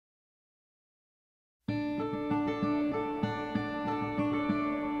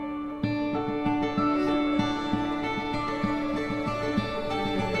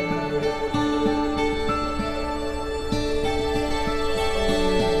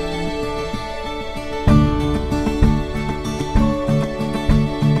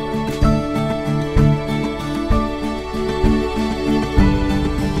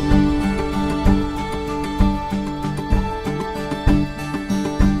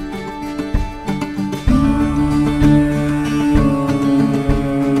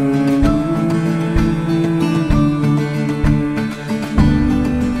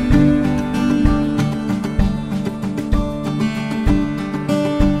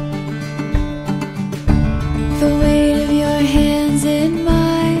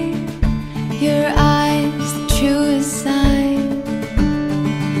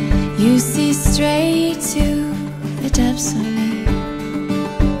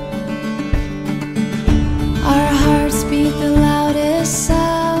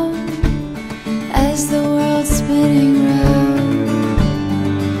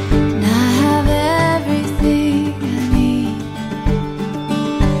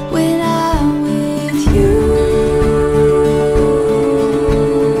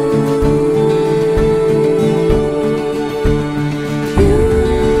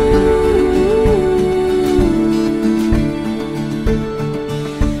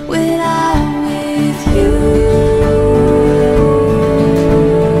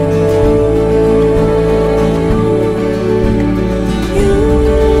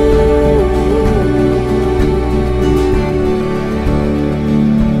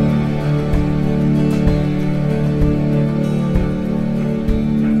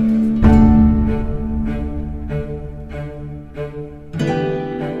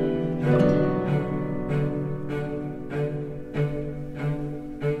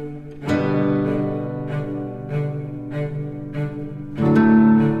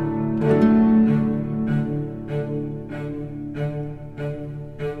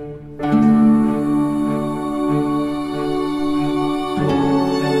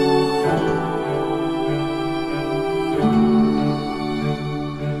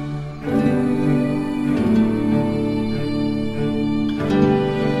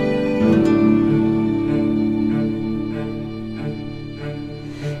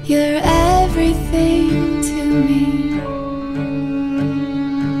You're everything to me,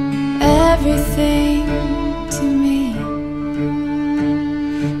 everything to me.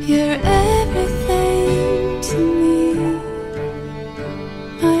 You're everything to me,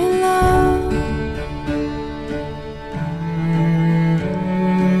 my love.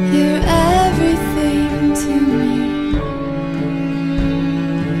 You're everything to me,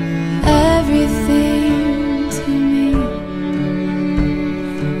 everything to me.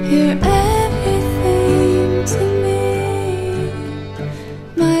 You're everything to me,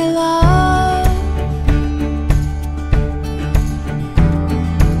 my love.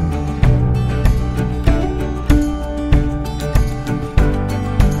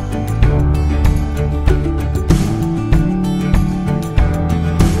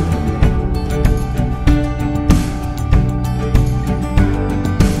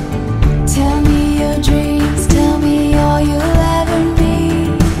 Tell me your dreams, tell me all you'll ever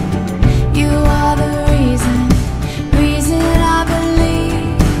need. You are the reason I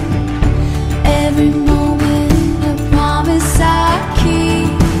believe. Every moment a promise I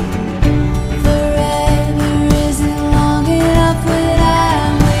keep. Forever isn't long enough when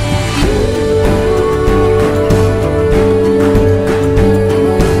I'm with you.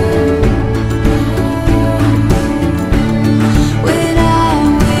 When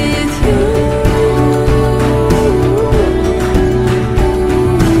I'm with you.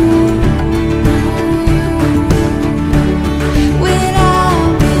 When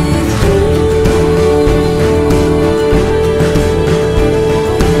I'm with you.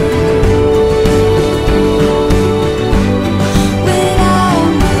 When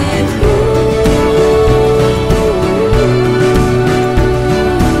I'm with you.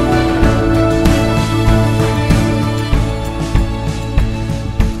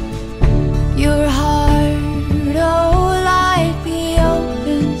 Your heart, oh, like the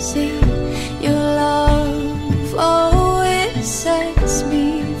open sea. Your love, oh, it sets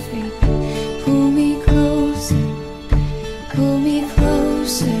me free. Pull me closer,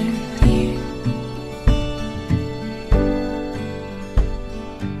 dear.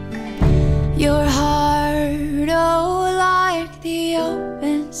 Your heart, oh, like the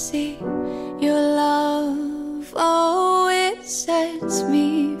open sea. Your love, oh, it sets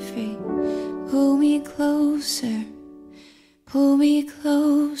me free. Pull me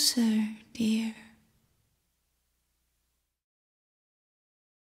closer, dear.